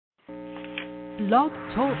Blog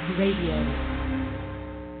Talk Radio.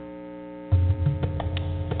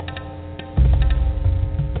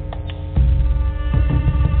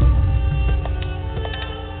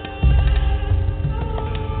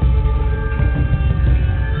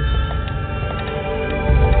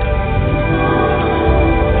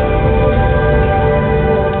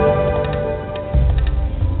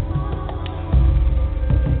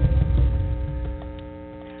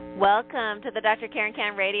 Welcome to the Dr. Karen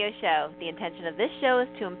Kan Radio Show. The intention of this show is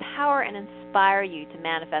to empower and inspire you to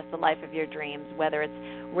manifest the life of your dreams, whether it's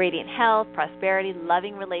radiant health, prosperity,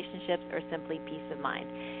 loving relationships, or simply peace of mind.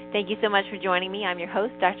 Thank you so much for joining me. I'm your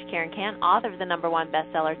host, Dr. Karen Kan, author of the #1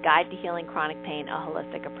 bestseller, Guide to Healing Chronic Pain, A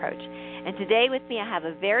Holistic Approach. And today with me I have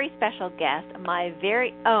a very special guest, my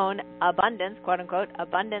very own abundance, quote-unquote,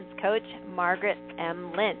 abundance coach, Margaret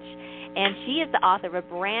M. Lynch. And she is the author of a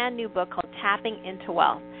brand new book called Tapping into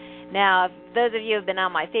Wealth. Now, if those of you who have been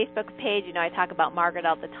on my Facebook page, you know I talk about Margaret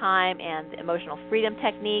all the time and the emotional freedom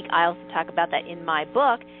technique. I also talk about that in my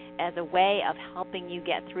book as a way of helping you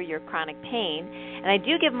get through your chronic pain. And I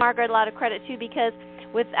do give Margaret a lot of credit, too, because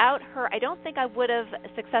without her, I don't think I would have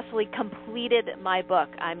successfully completed my book.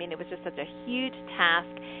 I mean, it was just such a huge task,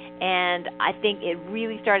 and I think it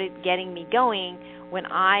really started getting me going when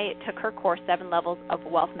I took her course, 7 Levels of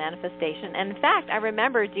Wealth Manifestation. And in fact, I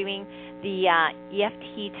remember doing the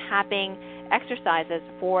EFT tapping exercises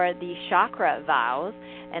for the chakra vows.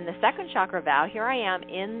 And the second chakra vow, here I am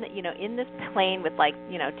in this plane with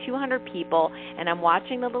 200 people, and I'm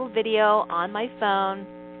watching the little video on my phone.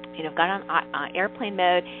 I've got on airplane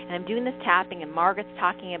mode, and I'm doing this tapping, and Margaret's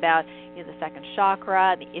talking about the second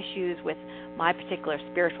chakra, the issues with my particular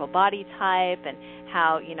spiritual body type, and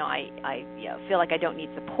how I feel like I don't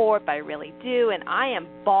need support, but I really do, and I am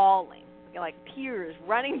bawling, like tears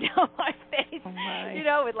running down my face,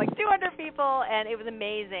 with 200 people, and it was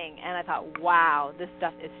amazing. And I thought, wow, this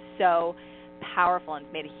stuff is so powerful and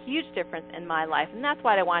made a huge difference in my life, and that's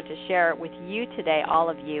what I wanted to share with you today, all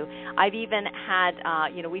of you. I've even had,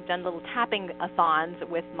 we've done little tapping-a-thons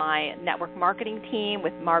with my network marketing team,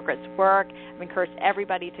 with Margaret's work. I've encouraged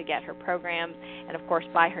everybody to get her programs and, of course,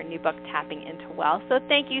 buy her new book, Tapping into Wealth. So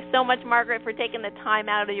thank you so much, Margaret, for taking the time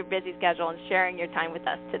out of your busy schedule and sharing your time with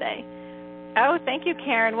us today. Oh, thank you,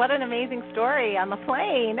 Karen. What an amazing story on the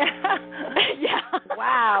plane. Yeah.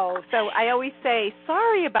 Wow. So I always say,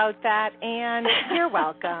 sorry about that, and you're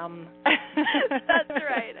welcome. That's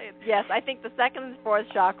right. Yes, I think the second and fourth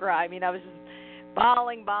chakra, I was just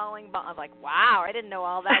bawling. I was like, wow, I didn't know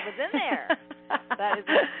all that was in there. That is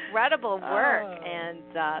incredible work. Oh. And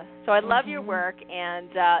so I love your work. And,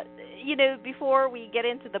 before we get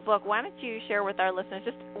into the book, why don't you share with our listeners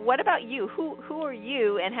just what about you? Who are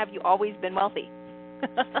you, and have you always been wealthy?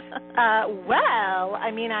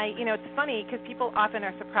 It's funny because people often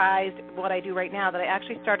are surprised what I do right now, that I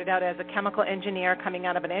actually started out as a chemical engineer coming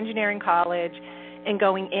out of an engineering college and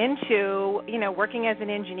going into, working as an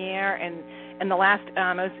engineer. And the last,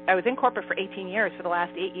 I was in corporate for 18 years. For the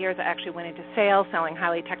last 8 years, I actually went into sales, selling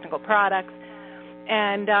highly technical products.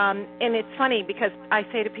 And it's funny because I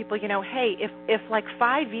say to people, hey, if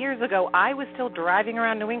 5 years ago I was still driving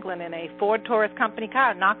around New England in a Ford Taurus company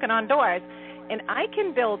car, knocking on doors, and I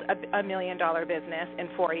can build a $1 million business in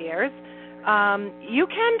 4 years, you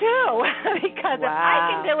can too, because If I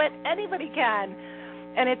can do it, anybody can.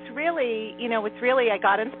 And it's really, I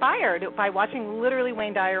got inspired by watching literally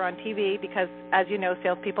Wayne Dyer on TV because, as you know,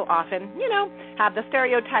 salespeople often, have the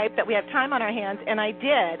stereotype that we have time on our hands, and I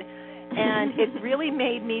did. And it really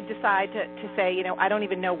made me decide to say, I don't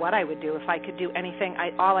even know what I would do if I could do anything.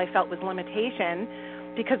 All I felt was limitation,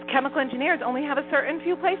 because chemical engineers only have a certain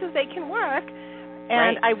few places they can work.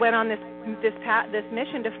 And I went on this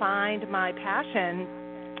mission to find my passion,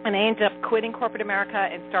 and I ended up quitting corporate America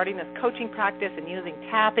and starting this coaching practice and using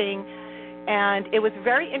tapping. And it was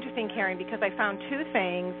very interesting, Karen, because I found two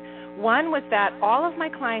things. One was that all of my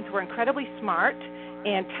clients were incredibly smart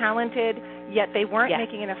and talented, yet they weren't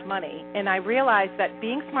making enough money. And I realized that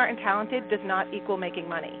being smart and talented does not equal making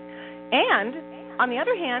money. And on the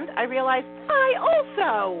other hand, I realized I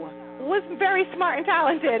also was very smart and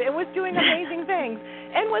talented and was doing amazing things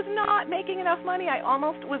and was not making enough money. I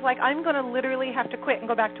almost was like, I'm going to literally have to quit and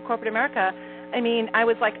go back to corporate America. I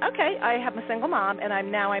was like, okay, I have a single mom, and I'm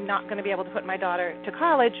not going to be able to put my daughter to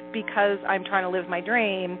college because I'm trying to live my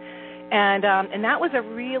dream. And that was a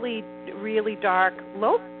really, really dark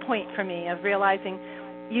low point for me of realizing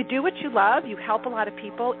you do what you love, you help a lot of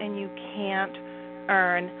people, and you can't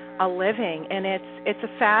earn a living. And it's a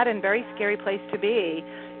sad and very scary place to be.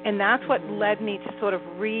 And that's what led me to sort of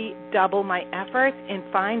redouble my efforts and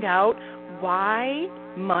find out why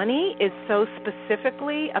money is so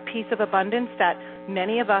specifically a piece of abundance that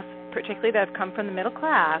many of us, particularly that have come from the middle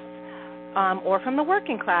class or from the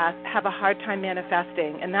working class, have a hard time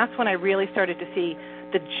manifesting. And that's when I really started to see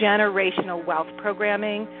the generational wealth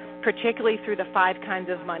programming, particularly through the 5 kinds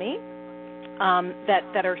of money,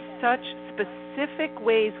 that are such specific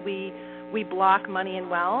ways we block money and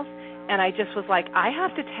wealth. And I just was like, I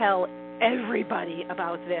have to tell everybody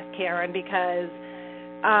about this, Karen, because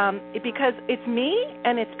it's me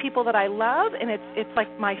and it's people that I love, and it's like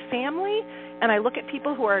my family. And I look at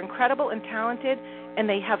people who are incredible and talented, and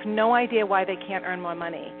they have no idea why they can't earn more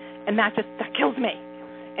money, and that kills me.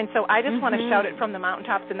 And so I just want to shout it from the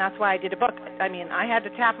mountaintops, and that's why I did a book. I mean, I had to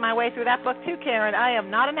tap my way through that book too, Karen. I am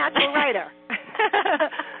not a natural writer.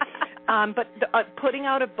 But putting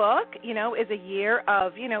out a book, is a year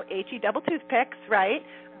of, HE double toothpicks, right?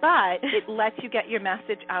 But it lets you get your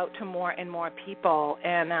message out to more and more people,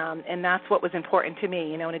 and that's what was important to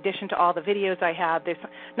me. In addition to all the videos I have, there's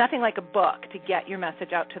nothing like a book to get your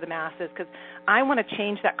message out to the masses, because I want to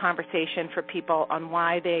change that conversation for people on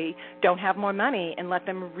why they don't have more money and let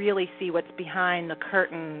them really see what's behind the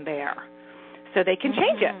curtain there so they can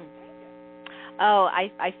change it. Oh,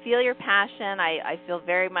 I feel your passion. I feel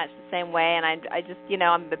very much the same way, and I just,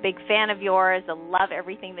 I'm a big fan of yours. I love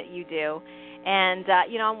everything that you do. And,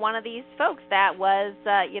 I'm one of these folks that was,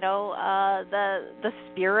 the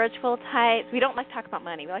spiritual types. We don't like to talk about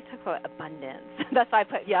money. We like to talk about abundance. That's why I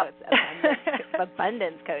put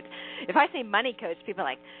abundance coach. If I say money coach, people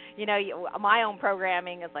are like, my own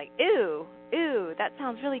programming is like, ooh, that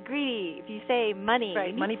sounds really greedy. If you say money, right,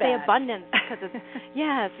 you need money to say bad. abundance because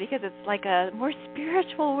it's, because it's like a more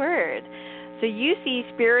spiritual word. So you see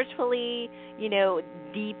spiritually,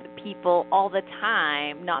 deep people all the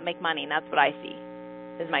time not make money, and that's what I see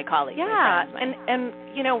as my colleagues. Yeah, and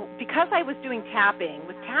because I was doing tapping,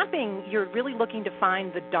 with tapping you're really looking to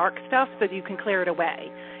find the dark stuff so that you can clear it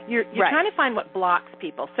away. You're trying to find what blocks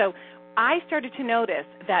people. So I started to notice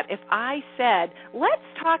that if I said, let's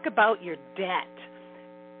talk about your debt,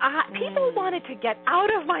 people wanted to get out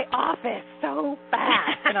of my office so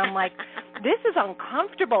fast. And I'm like, this is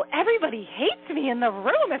uncomfortable. Everybody hates me in the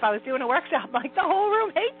room. If I was doing a workshop, like, the whole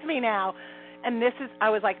room hates me now. And I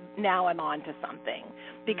was like, now I'm on to something.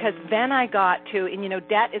 Because then I got to, and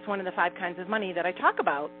debt is one of the 5 kinds of money that I talk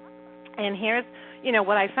about. And here's,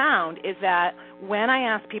 what I found is that when I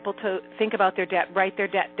ask people to think about their debt, write their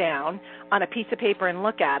debt down on a piece of paper and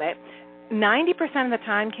look at it, 90% of the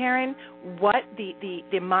time, Karen, what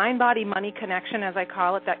the mind-body-money connection, as I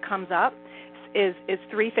call it, that comes up is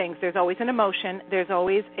 3 things. There's always an emotion, there's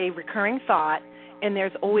always a recurring thought, and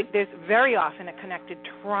there's very often a connected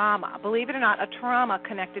trauma. Believe it or not, a trauma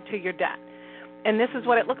connected to your debt. And this is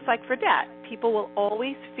what it looks like for debt. People will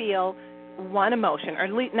always feel one emotion, or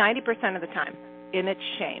at least 90% of the time, and it's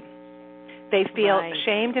shame. They feel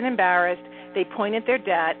shamed and embarrassed. They point at their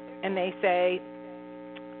debt, and they say,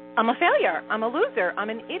 I'm a failure, I'm a loser, I'm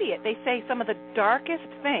an idiot. They say some of the darkest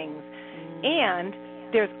things, and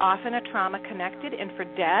there's often a trauma connected, and for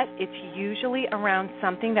debt, it's usually around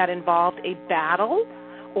something that involved a battle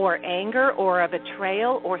or anger or a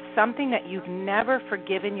betrayal or something that you've never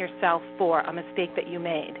forgiven yourself for, a mistake that you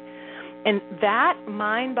made. And that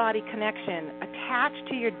mind-body connection attached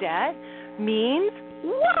to your debt means,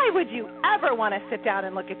 why would you ever want to sit down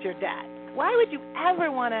and look at your debt? Why would you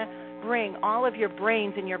ever want to bring all of your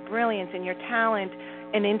brains and your brilliance and your talent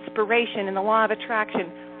and inspiration and the law of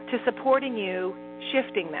attraction to supporting you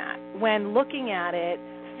shifting that, when looking at it,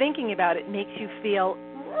 thinking about it makes you feel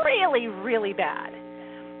really, really bad?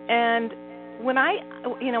 And when I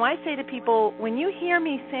say to people, when you hear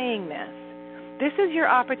me saying this is your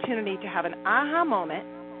opportunity to have an aha moment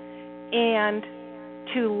and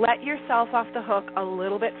to let yourself off the hook a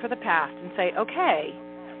little bit for the past and say, okay,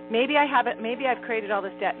 maybe I've created all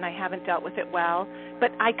this debt and I haven't dealt with it well,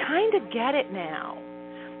 but I kind of get it now.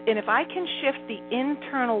 And if I can shift the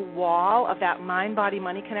internal wall of that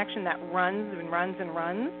mind-body-money connection that runs and runs and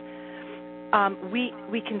runs,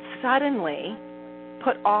 we can suddenly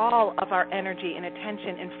put all of our energy and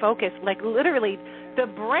attention and focus, like literally the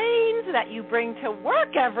brains that you bring to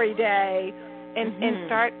work every day, and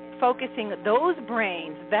start focusing those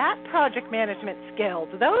brains, that project management skills,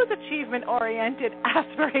 those achievement-oriented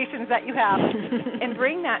aspirations that you have, and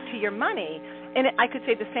bring that to your money. And I could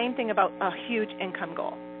say the same thing about a huge income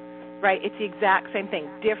goal, right? It's the exact same thing.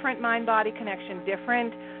 Different mind-body connection,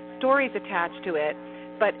 different stories attached to it.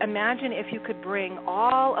 But imagine if you could bring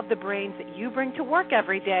all of the brains that you bring to work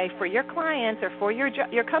every day for your clients or for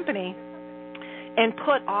your company, and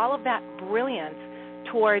put all of that brilliance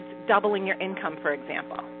towards doubling your income, for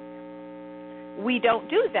example. we don't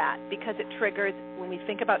do that because it triggers, when we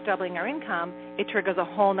think about doubling our income, it triggers a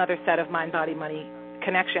whole other set of mind-body-money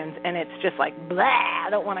connections, and it's just like, blah, I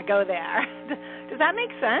don't want to go there. Does that make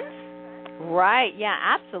sense? Right. Yeah,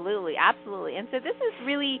 absolutely. Absolutely. And so this is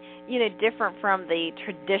really, different from the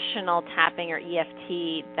traditional tapping or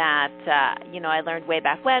EFT that, I learned way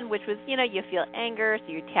back when, which was, you feel anger,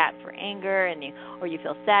 so you tap for anger, or you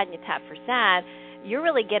feel sad and you tap for sad. You're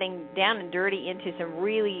really getting down and dirty into some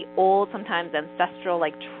really old, sometimes ancestral,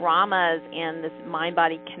 traumas and this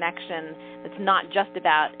mind-body connection that's not just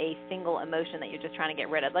about a single emotion that you're just trying to get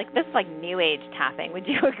rid of. This is like New Age tapping. Would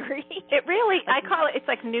you agree? It really, I call it, it's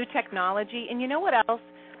like new technology. And you know what else?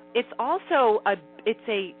 It's also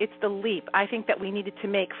it's the leap I think that we needed to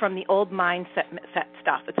make from the old mindset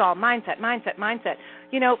stuff. It's all mindset.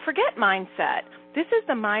 Forget mindset. This is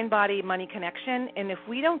the mind-body-money connection, and if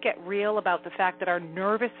we don't get real about the fact that our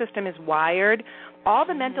nervous system is wired, all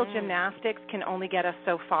the mental gymnastics can only get us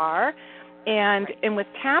so far. And with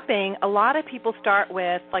tapping, a lot of people start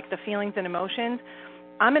with the feelings and emotions.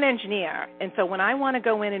 I'm an engineer, and so when I want to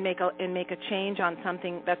go in and make a change on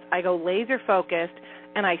something, I go laser focused,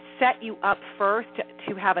 and I set you up first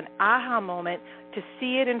to have an aha moment, to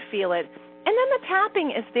see it and feel it, and then the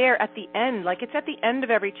tapping is there at the end, it's at the end of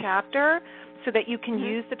every chapter, so that you can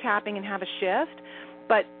use the tapping and have a shift.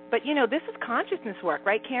 But this is consciousness work,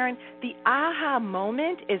 right, Karen? The aha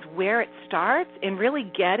moment is where it starts in really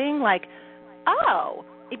getting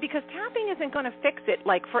because tapping isn't going to fix it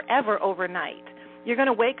forever overnight. You're going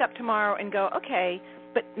to wake up tomorrow and go, okay,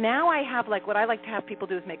 but now I have what I like to have people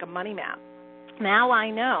do is make a money map. Now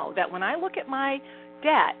I know that when I look at my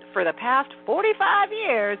debt for the past 45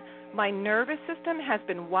 years, my nervous system has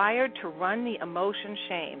been wired to run the emotion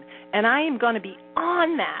shame, and I am going to be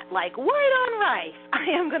on that, white on rice.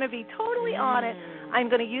 I am going to be totally on it. I'm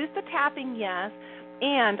going to use the tapping, yes,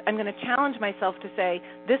 and I'm going to challenge myself to say,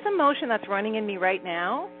 this emotion that's running in me right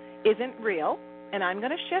now isn't real, and I'm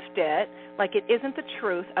going to shift it it isn't the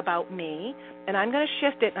truth about me, and I'm going to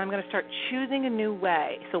shift it, and I'm going to start choosing a new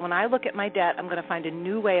way. So when I look at my debt, I'm going to find a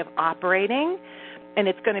new way of operating. And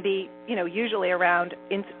it's going to be, usually around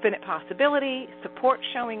infinite possibility, support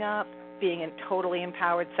showing up, being a totally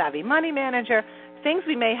empowered, savvy money manager, things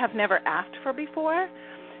we may have never asked for before.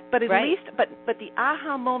 But at least, but the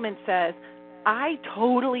aha moment says, I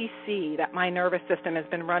totally see that my nervous system has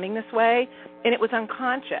been running this way, and it was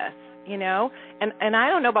unconscious, And I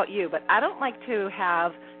don't know about you, but I don't like to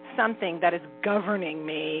have something that is governing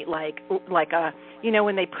me, like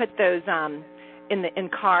when they put those in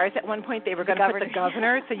cars at one point, they were going to put the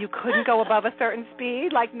governor so you couldn't go above a certain speed,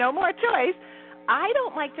 no more choice. I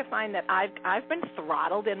don't like to find that I've been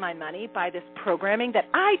throttled in my money by this programming that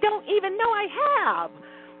I don't even know I have.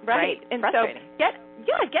 Right? And so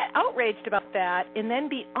get outraged about that and then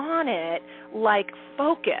be on it,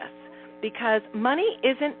 focus. Because money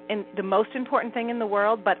isn't the most important thing in the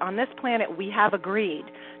world, but on this planet we have agreed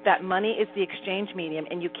that money is the exchange medium,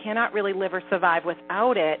 and you cannot really live or survive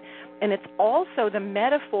without it. And it's also the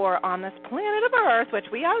metaphor on this planet of Earth, which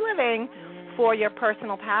we are living, for your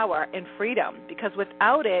personal power and freedom. Because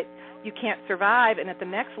without it, you can't survive. And at the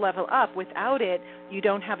next level up, without it, you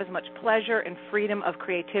don't have as much pleasure and freedom of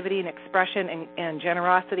creativity and expression and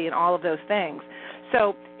generosity and all of those things.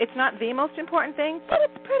 So it's not the most important thing, but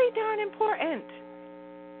it's pretty darn important.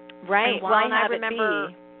 Right. And why have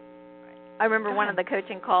I remember one of the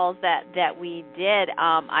coaching calls that we did,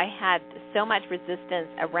 I had so much resistance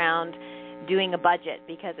around doing a budget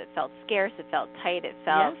because it felt scarce, it felt tight, it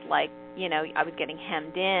felt like, I was getting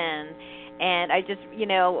hemmed in. And I just,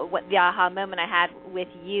 what the aha moment I had with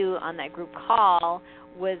you on that group call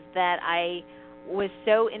was that I was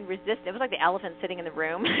so in resistance. It was like the elephant sitting in the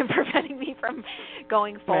room preventing me from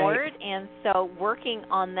going forward. Right. And so working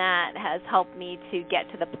on that has helped me to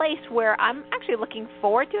get to the place where I'm actually looking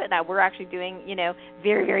forward to it. Now we're actually doing,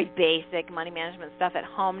 very, very basic money management stuff at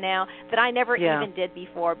home now that I never even did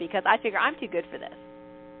before because I figure I'm too good for this.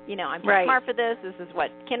 I'm too smart for this. This is what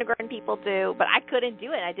kindergarten people do. But I couldn't do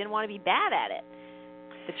it. I didn't want to be bad at it.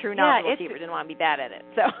 The true knowledgeable achiever didn't want to be bad at it.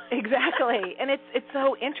 So exactly, and it's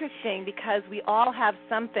so interesting because we all have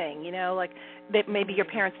something, that maybe your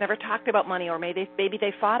parents never talked about money, or maybe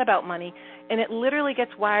they fought about money, and it literally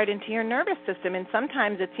gets wired into your nervous system. And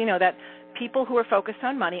sometimes it's that people who are focused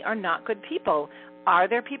on money are not good people. Are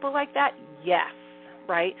there people like that? Yes,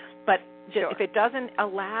 right. But if it doesn't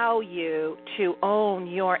allow you to own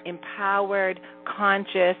your empowered,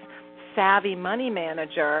 conscious, savvy money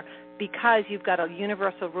manager, because you've got a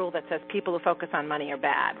universal rule that says people who focus on money are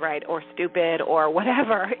bad, right, or stupid, or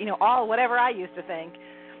whatever, whatever I used to think.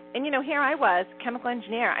 And, here I was, chemical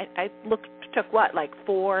engineer. I looked took, like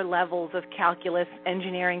 4 levels of calculus,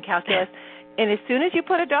 engineering calculus. And as soon as you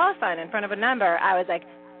put a dollar sign in front of a number, I was like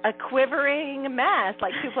a quivering mess,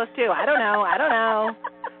 like 2 plus 2. I don't know.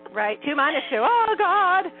 Right? 2 minus 2. Oh,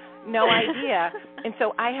 God. No idea. And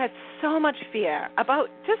so I had so much fear about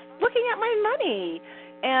just looking at my money.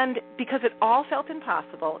 And because it all felt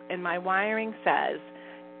impossible, and my wiring says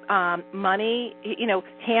money,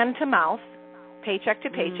 hand to mouth, paycheck to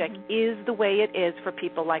paycheck, is the way it is for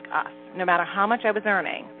people like us. No matter how much I was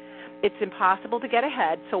earning, it's impossible to get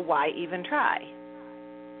ahead, so why even try?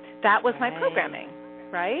 That was my programming,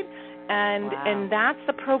 right? And that's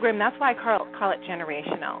the program. That's why I call it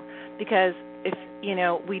generational, because if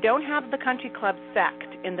we don't have the country club sect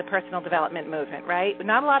in the personal development movement, right?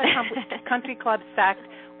 Not a lot of country club sect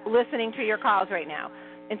listening to your calls right now.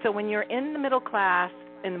 And so when you're in the middle class,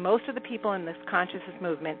 and most of the people in this consciousness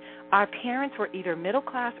movement, our parents were either middle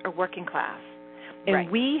class or working class.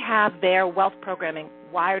 And we have their wealth programming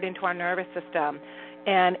wired into our nervous system.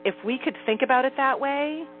 And if we could think about it that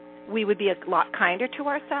way, we would be a lot kinder to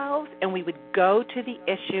ourselves, and we would go to the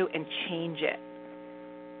issue and change it.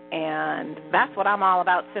 And that's what I'm all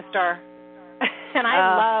about, sister. And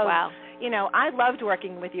I loved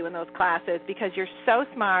working with you in those classes because you're so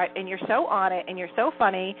smart and you're so on it and you're so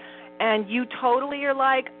funny, and you totally are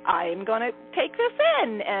like, I am going to take this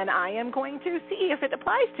in and I am going to see if it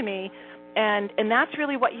applies to me. And that's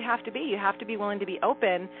really what you have to be. You have to be willing to be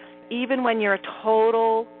open. Even when you're a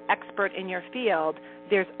total expert in your field,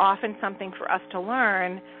 there's often something for us to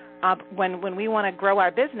learn. When we want to grow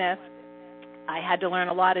our business, I had to learn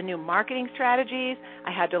a lot of new marketing strategies.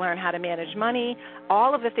 I had to learn how to manage money.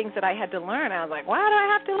 All of the things that I had to learn, I was like, why do I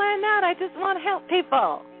have to learn that? I just want to help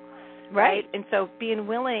people. Right? And so being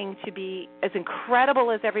willing to be as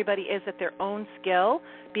incredible as everybody is at their own skill,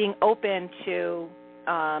 being open to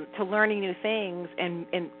learning new things, and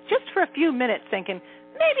just for a few minutes thinking,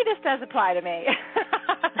 maybe this does apply to me.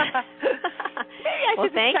 Maybe I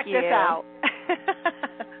should check this out.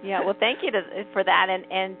 Yeah, well, thank you for that,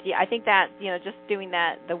 and I think that just doing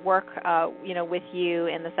the work with you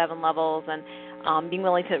in the 7 levels, and being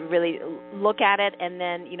willing to really look at it, and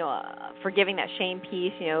then forgiving that shame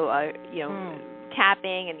piece,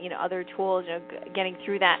 tapping and other tools, getting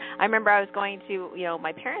through that. I remember I was going to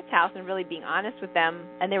my parents' house and really being honest with them,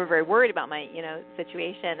 and they were very worried about my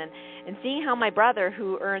situation, and seeing how my brother,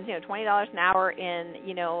 who earns $20 an hour in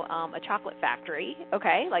a chocolate factory,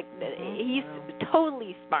 okay, like he's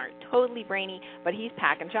totally smart, totally brainy, but he's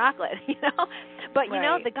packing chocolate, but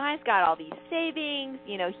the guy's got all these savings,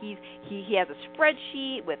 he has a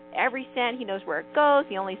spreadsheet with every cent, he knows where it goes,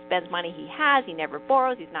 he only spends money he has, he never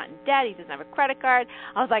borrows, he's not in debt, he doesn't have a credit card.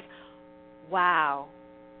 I was like, wow.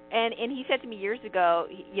 And he said to me years ago,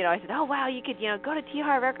 I said, oh, wow, you could, go to T.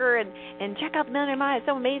 Harv Eker and check out The Millionaire Mind. It's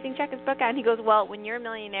so amazing. Check his book out. And he goes, well, when you're a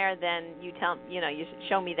millionaire, then you should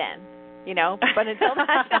show me then, But until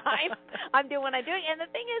that time, I'm doing what I'm doing. And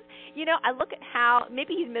the thing is, I look at how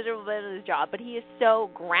maybe he's miserable at his job, but he is so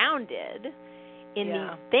grounded in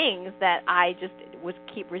these things that I just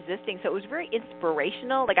keep resisting. So it was very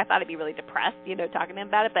inspirational. Like, I thought I'd be really depressed, talking to him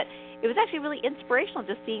about it, but it was actually really inspirational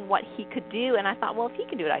just seeing what he could do. And I thought, well, if he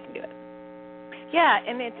can do it, I can do it. Yeah,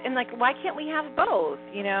 and why can't we have both,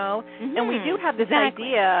 And we do have this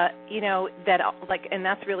idea, that, and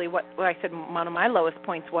that's really what I said one of my lowest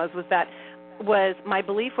points was my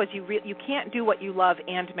belief was you can't do what you love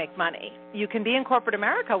and make money. You can be in corporate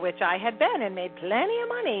America, which I had been and made plenty of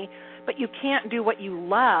money, but you can't do what you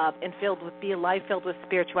love and be a life filled with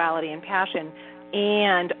spirituality and passion,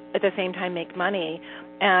 and at the same time make money.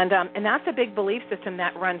 And that's a big belief system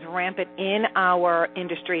that runs rampant in our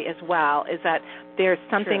industry as well, is that there's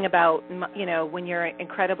something about, when you're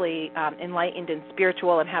incredibly enlightened and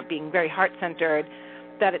spiritual and being very heart-centered,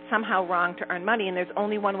 that it's somehow wrong to earn money, and there's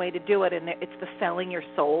only one way to do it, and it's the selling your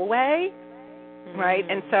soul way, right?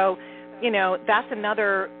 And so, that's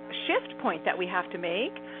another shift point that we have to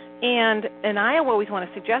make. And I always want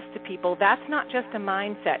to suggest to people that's not just a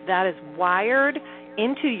mindset. That is wired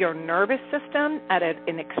into your nervous system at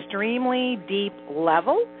an extremely deep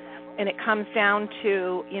level, and it comes down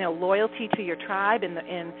to loyalty to your tribe and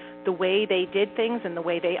the way they did things and the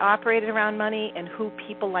way they operated around money, and who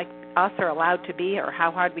people like us are allowed to be, or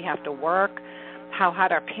how hard we have to work, how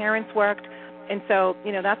hard our parents worked. And so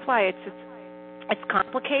that's why it's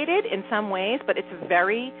complicated in some ways, but it's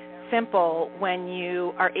very simple when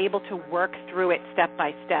you are able to work through it step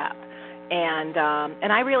by step. And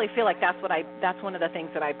I really feel like that's one of the things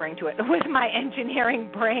that I bring to it with my engineering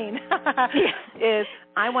brain is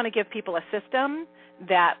I want to give people a system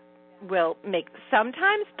that will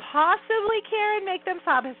sometimes possibly, Karen, make them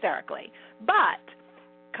sob hysterically. But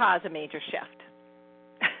cause a major shift.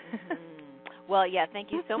 Mm-hmm. Well, yeah,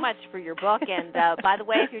 thank you so much for your book. And by the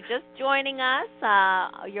way, if you're just joining us,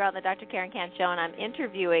 you're on the Dr. Karen Kan Show, and I'm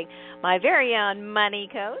interviewing my very own money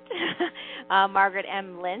coach, Margaret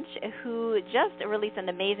M. Lynch, who just released an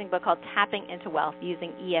amazing book called Tapping into Wealth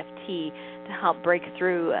using EFT to help break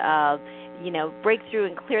through and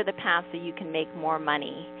clear the path so you can make more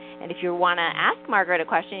money. And if you want to ask Margaret a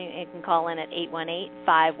question, you can call in at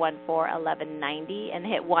 818-514-1190 and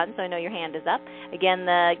hit 1 so I know your hand is up. Again,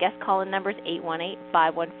 the guest call-in number is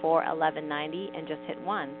 818-514-1190 and just hit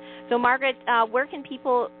 1. So, Margaret, where can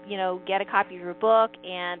people, get a copy of your book,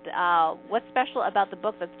 and what's special about the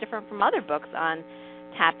book that's different from other books on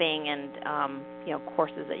tapping and,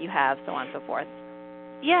 courses that you have, so on and so forth?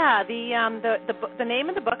 Yeah, the name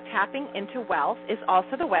of the book, Tapping into Wealth, is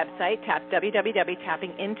also the website,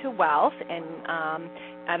 www.tappingintowealth, and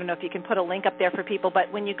I don't know if you can put a link up there for people,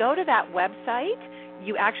 but when you go to that website,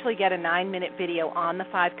 you actually get a 9-minute video on the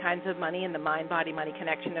 5 kinds of money and the mind-body-money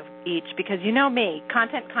connection of each, because you know me,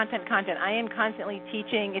 content. I am constantly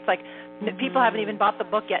teaching. It's like people haven't even bought the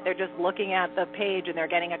book yet. They're just looking at the page and they're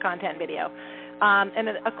getting a content video. And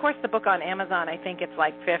of course, the book on Amazon, I think it's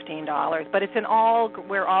like $15, but it's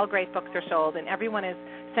where all great books are sold, and everyone is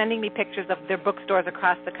sending me pictures of their bookstores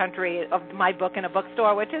across the country of my book in a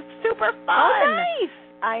bookstore, which is super fun. Oh, nice.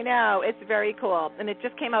 I know. It's very cool. And it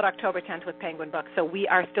just came out October 10th with Penguin Books, so we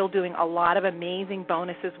are still doing a lot of amazing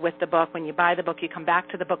bonuses with the book. When you buy the book, you come back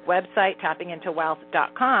to the book website,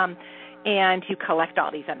 tappingintowealth.com, and you collect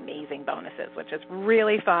all these amazing bonuses, which is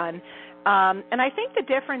really fun. And I think the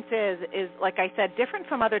difference is, like I said, different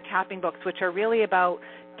from other tapping books, which are really about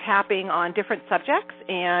tapping on different subjects,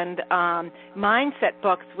 and mindset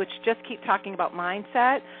books, which just keep talking about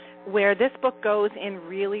mindset, where this book goes in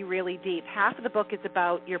really, really deep. Half of the book is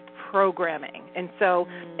about your programming, and so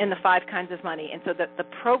in the 5 kinds of money, and so the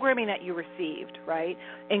programming that you received, right,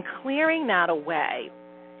 and clearing that away,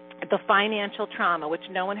 the financial trauma, which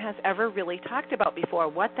no one has ever really talked about before,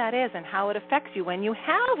 what that is and how it affects you when you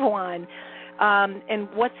have one, and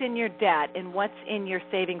what's in your debt and what's in your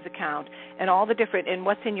savings account and all the different, and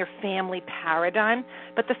what's in your family paradigm.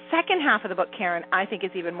 But the second half of the book, Karen, I think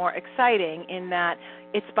is even more exciting in that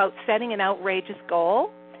it's about setting an outrageous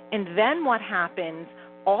goal, and then what happens,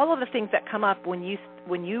 all of the things that come up when you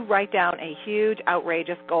write down a huge,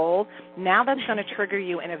 outrageous goal, now that's going to trigger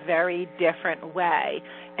you in a very different way.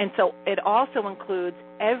 And so it also includes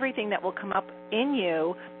everything that will come up in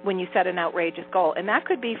you when you set an outrageous goal. And that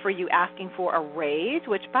could be for you asking for a raise,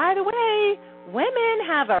 which, by the way, women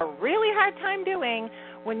have a really hard time doing.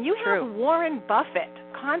 When you have Warren Buffett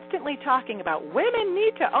constantly talking about women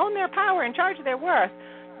need to own their power and charge their worth,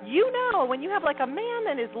 when you have like a man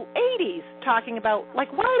in his 80s talking about,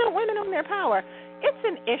 like, why don't women own their power? It's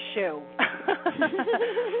an issue.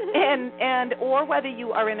 and or whether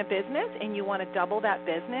you are in a business and you want to double that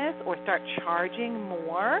business or start charging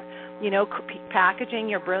more, packaging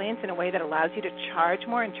your brilliance in a way that allows you to charge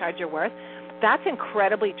more and charge your worth, that's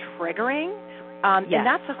incredibly triggering. And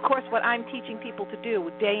that's, of course, what I'm teaching people to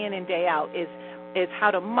do day in and day out is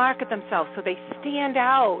how to market themselves so they stand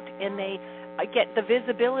out and they get the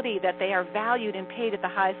visibility that they are valued and paid at the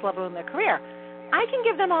highest level in their career. I can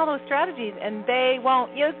give them all those strategies, and they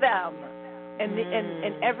won't use them. And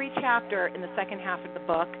every chapter in the second half of the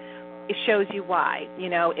book, it shows you why.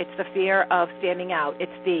 It's the fear of standing out.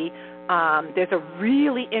 It's there's a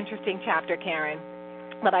really interesting chapter, Karen,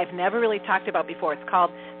 that I've never really talked about before. It's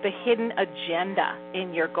called The Hidden Agenda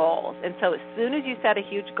in Your Goals. And so as soon as you set a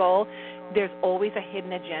huge goal, there's always a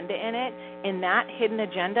hidden agenda in it, and that hidden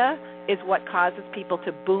agenda is what causes people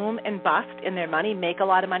to boom and bust in their money, make a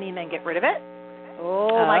lot of money, and then get rid of it.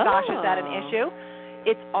 Oh, my gosh, is that an issue?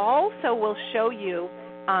 It also will show you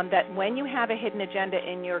that when you have a hidden agenda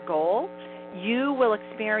in your goal, you will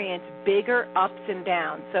experience bigger ups and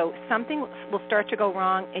downs. So something will start to go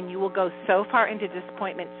wrong, and you will go so far into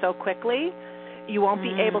disappointment so quickly, you won't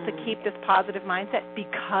be able to keep this positive mindset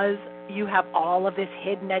because you have all of this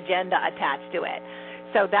hidden agenda attached to it.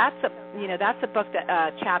 So that's a book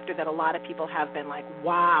chapter that a lot of people have been like,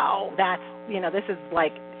 wow, this is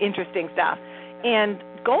like interesting stuff. And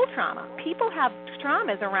goal trauma. People have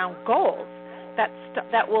traumas around goals that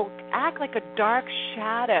will act like a dark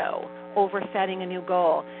shadow over setting a new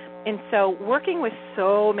goal. And so working with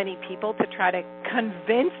so many people to try to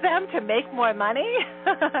convince them to make more money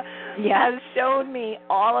has shown me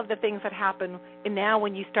all of the things that happen. And now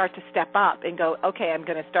when you start to step up and go, okay, I'm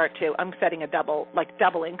setting a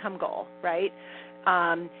double income goal, right?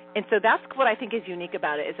 And so that's what I think is unique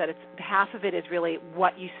about it, is that half of it is really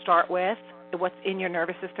what you start with what's in your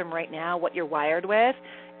nervous system right now, what you're wired with,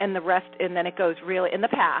 and the rest, and then it goes really in the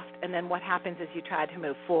past, and then what happens is you try to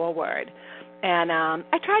move forward. And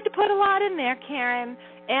I tried to put a lot in there, Karen,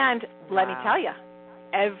 and let me tell you,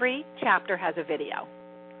 every chapter has a video.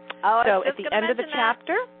 Oh, so at the end of the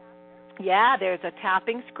chapter, there's a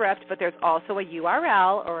tapping script, but there's also a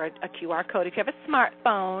URL or a QR code if you have a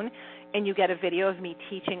smartphone, and you get a video of me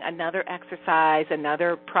teaching another exercise,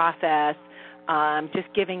 another process,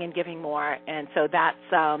 just giving and giving more, and so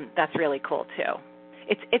that's really cool too.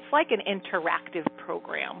 It's like an interactive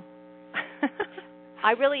program.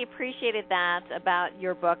 I really appreciated that about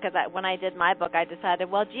your book, because when I did my book, I decided,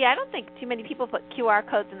 well, gee, I don't think too many people put QR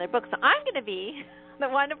codes in their books, so I'm going to be the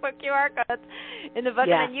one to put QR codes in the book.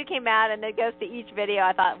 Yeah. And then you came out, and it goes to each video.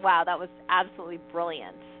 I thought, wow, that was absolutely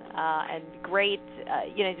brilliant and great,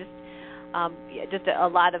 just a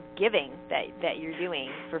lot of giving that you're doing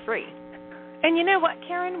for free. And you know what,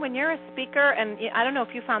 Karen, when you're a speaker, and I don't know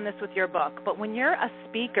if you found this with your book, but when you're a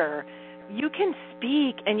speaker, you can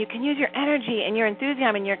speak and you can use your energy and your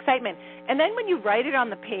enthusiasm and your excitement. And then when you write it on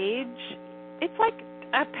the page, it's like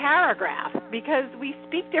a paragraph, because we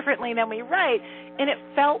speak differently than we write. And it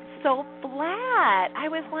felt so flat. I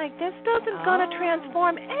was like, this doesn't going to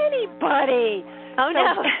transform anybody.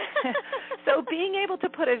 No. So being able to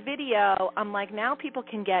put a video, I'm like, now people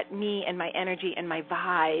can get me and my energy and my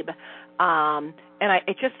vibe. And I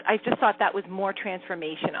just thought that was more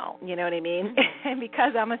transformational. You know what I mean? And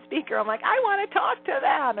because I'm a speaker, I'm like, I want to talk to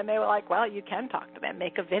them. And they were like, well, you can talk to them,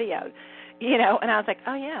 make a video, And I was like,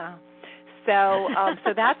 oh yeah. So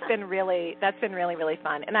that's been really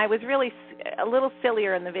fun. And I was really a little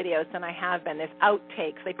sillier in the videos than I have been. There's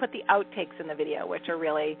outtakes. They put the outtakes in the video, which are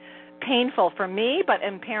really painful for me, but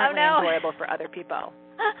apparently enjoyable for other people.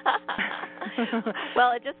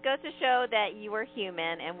 Well, it just goes to show that you are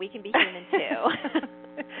human, and we can be human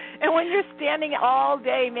too. And when you're standing all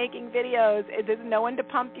day making videos, there's no one to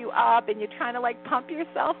pump you up, and you're trying to pump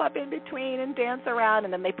yourself up in between and dance around,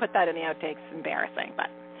 and then they put that in the outtakes. It's embarrassing, but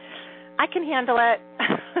I can handle it.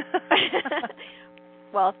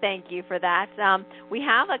 Well, thank you for that. We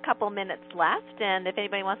have a couple minutes left, and if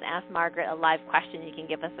anybody wants to ask Margaret a live question, you can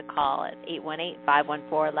give us a call at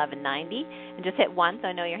 818-514-1190, and just hit 1 so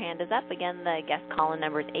I know your hand is up. Again, the guest call-in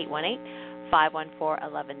number is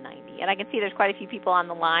 818-514-1190. And I can see there's quite a few people on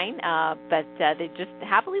the line, but they're just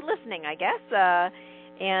happily listening, I guess.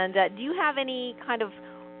 And do you have any kind of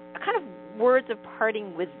words of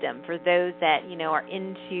parting wisdom for those that are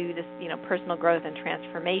into this personal growth and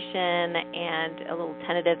transformation, and a little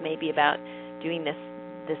tentative maybe about doing this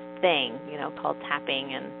thing called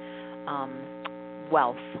tapping and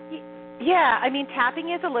wealth? Yeah, I mean,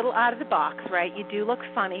 tapping is a little out of the box, right? You do look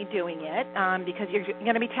funny doing it because you're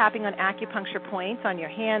going to be tapping on acupuncture points on your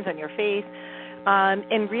hands, on your face,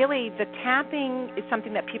 and really the tapping is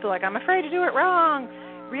something that people are like, I'm afraid to do it wrong.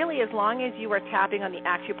 Really, as long as you are tapping on the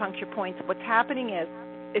acupuncture points, what's happening is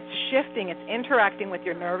it's shifting, it's interacting with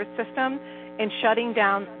your nervous system and shutting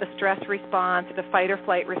down the stress response, the fight or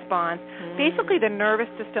flight response, basically the nervous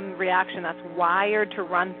system reaction that's wired to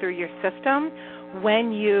run through your system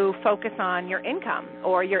when you focus on your income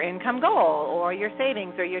or your income goal or your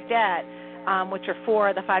savings or your debt, which are 4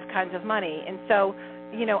 of the 5 kinds of money. And so,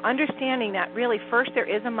 understanding that really first there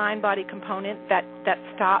is a mind-body component that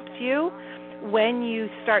stops you when you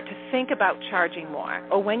start to think about charging more,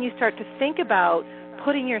 or when you start to think about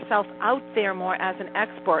putting yourself out there more as an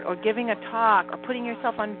expert, or giving a talk, or putting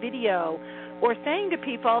yourself on video, or saying to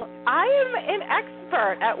people, I am an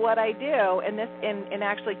expert at what I do, in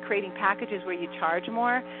actually creating packages where you charge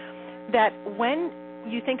more, that when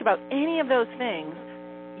you think about any of those things,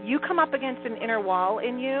 you come up against an inner wall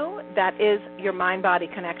in you that is your mind-body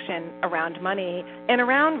connection around money and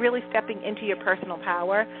around really stepping into your personal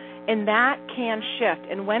power. And that can shift.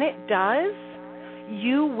 And when it does,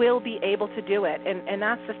 you will be able to do it. And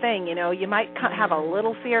that's the thing, you might have a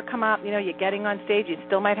little fear come up. You're getting on stage. You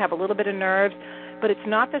still might have a little bit of nerves. But it's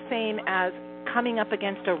not the same as coming up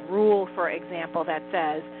against a rule, for example, that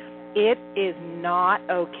says it is not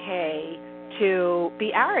okay to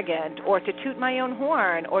be arrogant or to toot my own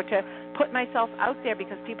horn or to put myself out there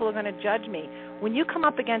because people are going to judge me. When you come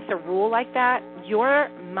up against a rule like that, your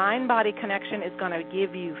mind-body connection is going to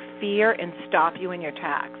give you fear and stop you in your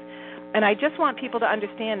tracks. And I just want people to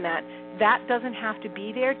understand that doesn't have to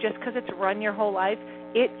be there just because it's run your whole life.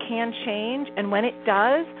 It can change, and when it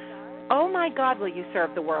does, oh my God, will you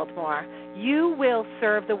serve the world more. You will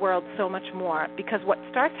serve the world so much more, because what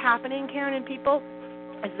starts happening, Karen, and people,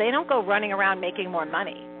 is they don't go running around making more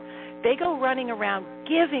money. They go running around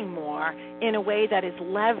giving more in a way that is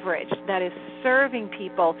leveraged, that is serving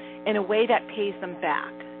people in a way that pays them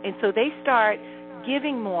back. And so they start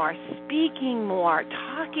giving more, speaking more,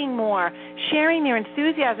 talking more, sharing their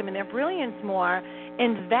enthusiasm and their brilliance more,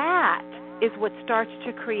 and that is what starts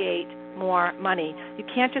to create more money. You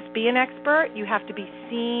can't just be an expert. You have to be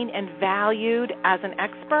seen and valued as an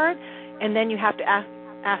expert, and then you have to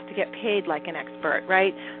ask to get paid like an expert,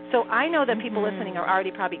 right? So I know that people listening are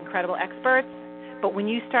already probably incredible experts, but when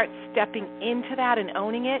you start stepping into that and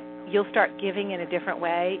owning it, you'll start giving in a different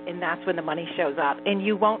way, and that's when the money shows up. And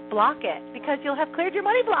you won't block it because you'll have cleared your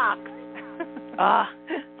money blocks. I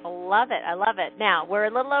love it. I love it. Now, we're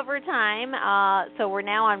a little over time, so we're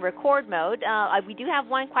now on record mode. We do have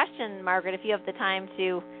one question, Margaret, if you have the time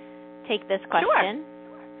to take this question.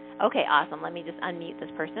 Sure. Okay, awesome. Let me just unmute this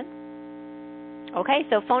person. Okay,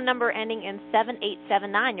 so phone number ending in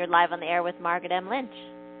 7879. You're live on the air with Margaret M. Lynch.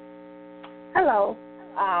 Hello,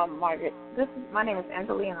 Margaret. My name is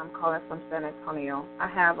Angelina, and I'm calling from San Antonio. I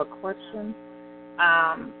have a question.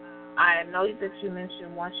 I know that you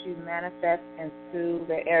mentioned once you manifest into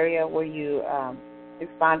the area where you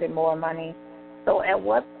expanded more money. So at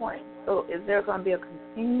what point? So is there going to be a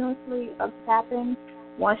continuously of tapping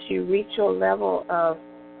once you reach your level of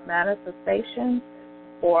manifestation,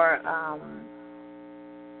 or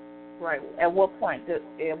right? At what point does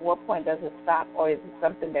it stop, or is it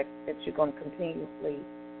something that you're going to continuously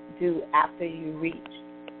do after you reach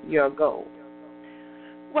your goal?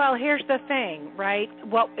 Well, here's the thing, right?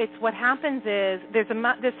 What happens is there's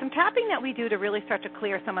some tapping that we do to really start to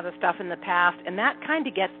clear some of the stuff in the past, and that kind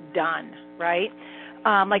of gets done, right?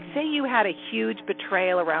 Like say you had a huge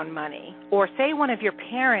betrayal around money, or say one of your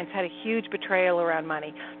parents had a huge betrayal around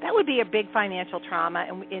money. That would be a big financial trauma,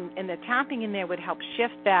 and the tapping in there would help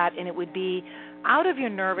shift that, and it would be out of your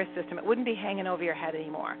nervous system. It wouldn't be hanging over your head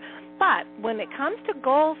anymore. But when it comes to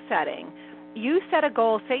goal setting, you set a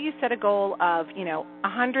goal, say you set a goal of,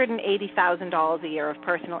 $180,000 a year of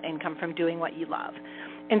personal income from doing what you love.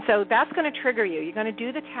 And so that's going to trigger you. You're going to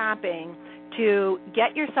do the tapping to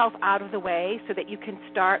get yourself out of the way so that you can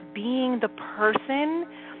start being the person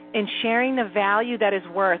and sharing the value that is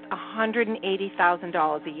worth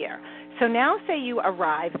 $180,000 a year. So now say you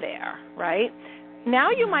arrive there, right?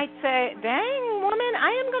 Now you might say, dang, woman,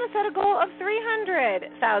 I am going to set a goal of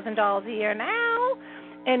 $300,000 a year now.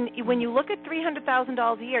 And when you look at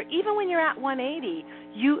 $300,000 a year, even when you're at 180,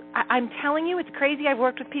 I'm telling you, it's crazy. I've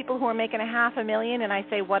worked with people who are making $500,000, and I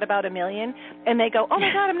say, what about $1 million? And they go, oh,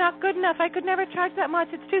 my God, I'm not good enough. I could never charge that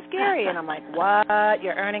much. It's too scary. And I'm like, what?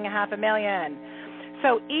 You're earning $500,000.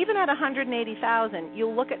 So even at $180,000,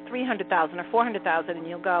 you'll look at $300,000 or $400,000, and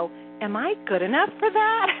you'll go, am I good enough for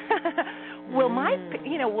that?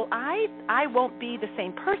 I won't be the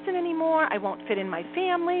same person anymore. I won't fit in my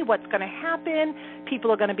family. What's going to happen?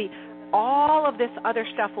 People are going to be, all of this other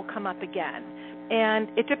stuff will come up again. And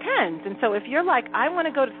it depends. And so if you're like, I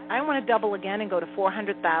want to double again and go to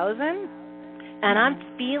 400,000, and I'm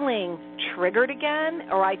feeling triggered again,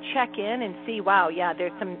 or I check in and see, wow, yeah,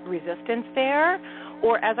 there's some resistance there.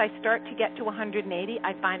 Or as I start to get to 180,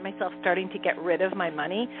 I find myself starting to get rid of my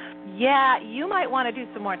money. Yeah, you might want to do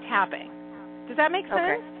some more tapping. Does that make sense?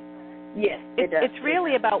 Okay. Yes, it does. It's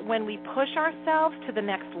really about when we push ourselves to the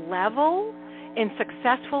next level, and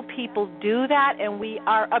successful people do that, and we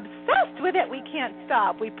are obsessed with it. We can't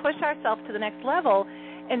stop. We push ourselves to the next level,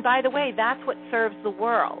 and by the way, that's what serves the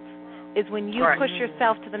world, is when you push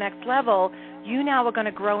yourself to the next level, you now are going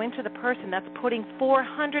to grow into the person that's putting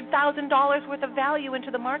 $400,000 worth of value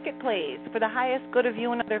into the marketplace for the highest good of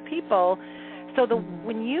you and other people. So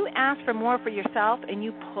when you ask for more for yourself and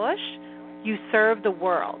you push, you serve the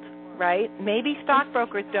world, right? Maybe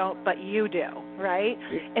stockbrokers don't, but you do, right?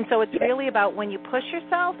 And so it's really about when you push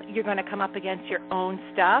yourself, you're going to come up against your own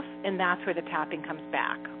stuff, and that's where the tapping comes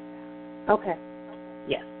back. Okay.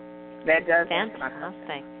 Yes. That does.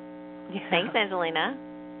 Fantastic. Thanks, Angelina.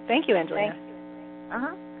 Thank you, Angelina.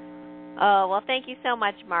 Uh-huh. Oh, well, thank you so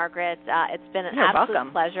much, Margaret. It's been an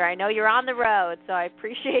absolute pleasure. I know you're on the road, so I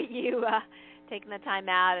appreciate you taking the time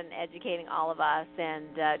out and educating all of us. And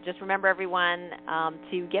just remember, everyone,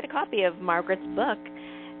 to get a copy of Margaret's book,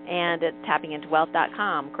 and it's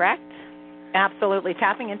tappingintowealth.com, correct? Absolutely.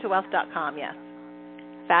 Tappingintowealth.com, yes.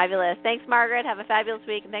 Fabulous. Thanks, Margaret. Have a fabulous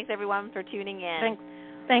week, and thanks, everyone, for tuning in.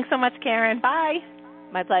 Thanks so much, Karen. Bye.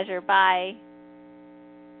 My pleasure. Bye.